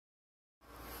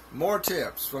More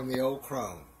tips from the Old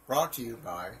Crone, brought to you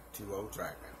by Two Old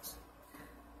Dragons.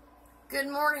 Good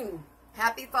morning.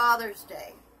 Happy Father's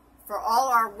Day for all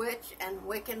our witch and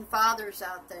Wiccan fathers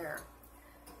out there.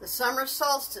 The summer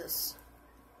solstice,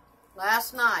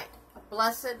 last night, a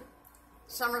blessed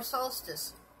summer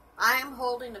solstice. I am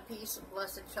holding a piece of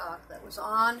blessed chalk that was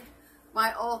on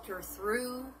my altar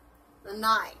through the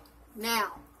night.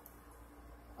 Now,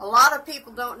 a lot of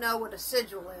people don't know what a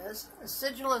sigil is. A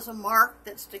sigil is a mark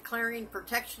that's declaring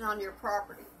protection on your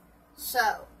property.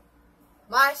 So,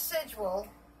 my sigil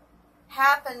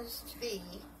happens to be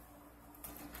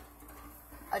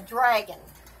a dragon.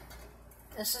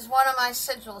 This is one of my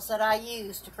sigils that I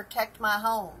use to protect my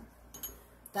home.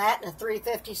 That and a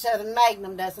 357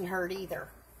 Magnum doesn't hurt either.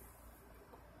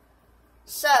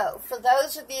 So, for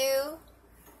those of you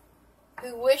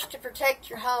who wish to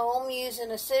protect your home using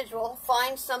a sigil,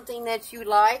 find something that you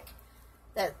like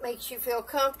that makes you feel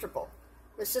comfortable.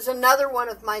 This is another one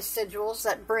of my sigils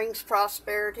that brings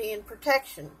prosperity and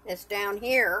protection. It's down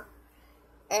here,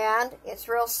 and it's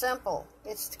real simple.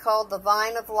 It's called the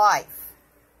Vine of Life.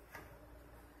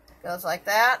 Goes like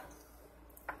that.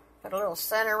 Put a little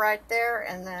center right there,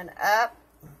 and then up,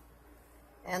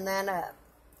 and then up.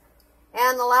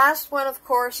 And the last one, of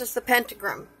course, is the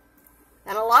pentagram.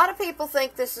 And a lot of people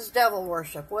think this is devil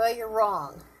worship. Well, you're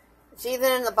wrong. It's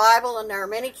even in the Bible, and there are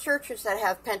many churches that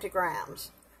have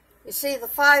pentagrams. You see, the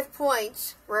 5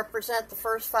 points represent the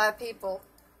first 5 people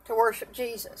to worship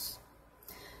Jesus.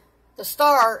 The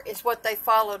star is what they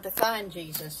followed to find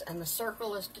Jesus, and the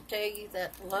circle is to tell you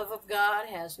that the love of God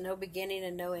has no beginning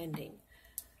and no ending.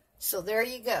 So there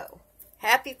you go.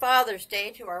 Happy Father's Day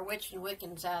to our witch and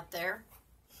Wiccans out there.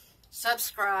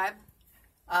 Subscribe.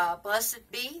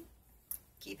 Blessed be.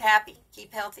 Keep happy,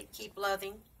 keep healthy, keep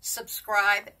loving,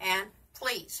 subscribe, and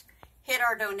please hit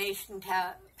our donation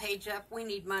page up. We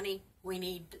need money. We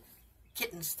need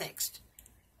kittens fixed.